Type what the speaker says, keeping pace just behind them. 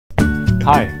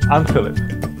Hi, I'm Philip.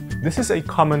 This is a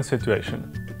common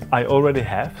situation. I already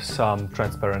have some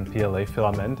transparent PLA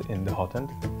filament in the hot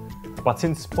end, but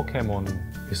since Pokemon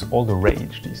is all the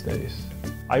rage these days,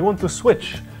 I want to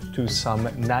switch to some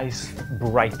nice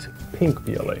bright pink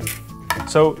PLA.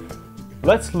 So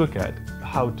let's look at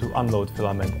how to unload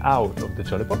filament out of the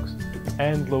JellyBox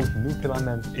and load new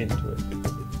filament into it.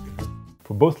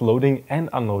 For both loading and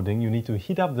unloading, you need to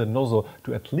heat up the nozzle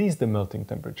to at least the melting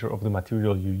temperature of the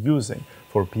material you're using.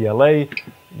 For PLA,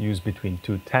 use between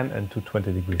 210 and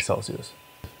 220 degrees Celsius.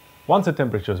 Once the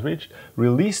temperature is reached,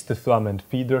 release the filament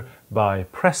feeder by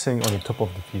pressing on the top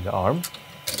of the feeder arm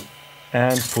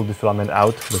and pull the filament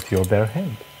out with your bare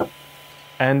hand.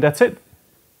 And that's it.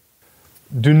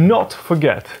 Do not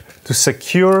forget to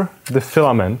secure the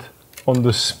filament on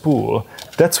the spool.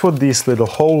 That's what these little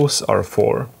holes are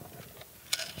for.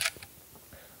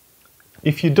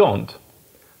 If you don't,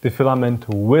 the filament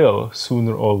will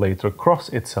sooner or later cross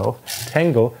itself,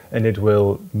 tangle, and it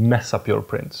will mess up your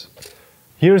prints.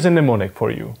 Here's a mnemonic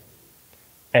for you.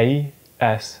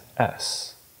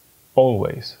 ASS.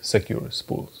 Always secure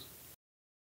spools.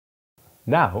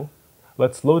 Now,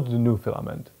 let's load the new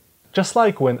filament. Just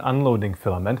like when unloading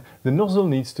filament, the nozzle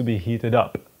needs to be heated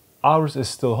up. Ours is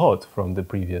still hot from the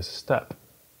previous step.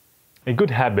 A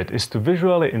good habit is to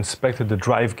visually inspect the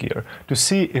drive gear to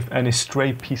see if any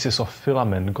stray pieces of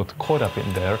filament got caught up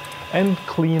in there and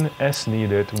clean as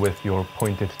needed with your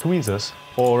pointed tweezers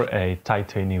or a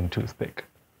titanium toothpick.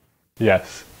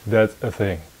 Yes, that's a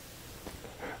thing.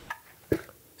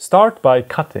 Start by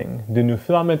cutting the new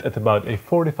filament at about a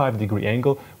 45-degree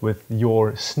angle with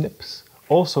your snips,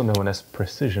 also known as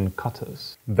precision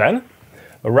cutters. Then,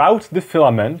 route the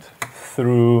filament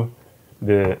through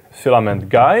the filament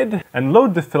guide and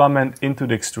load the filament into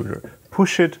the extruder.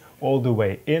 Push it all the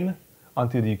way in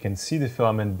until you can see the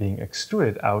filament being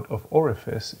extruded out of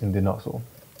orifice in the nozzle.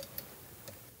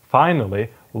 Finally,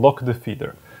 lock the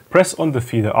feeder. Press on the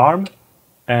feeder arm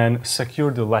and secure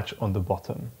the latch on the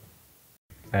bottom.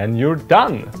 And you're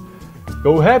done!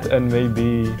 Go ahead and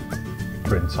maybe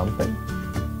print something.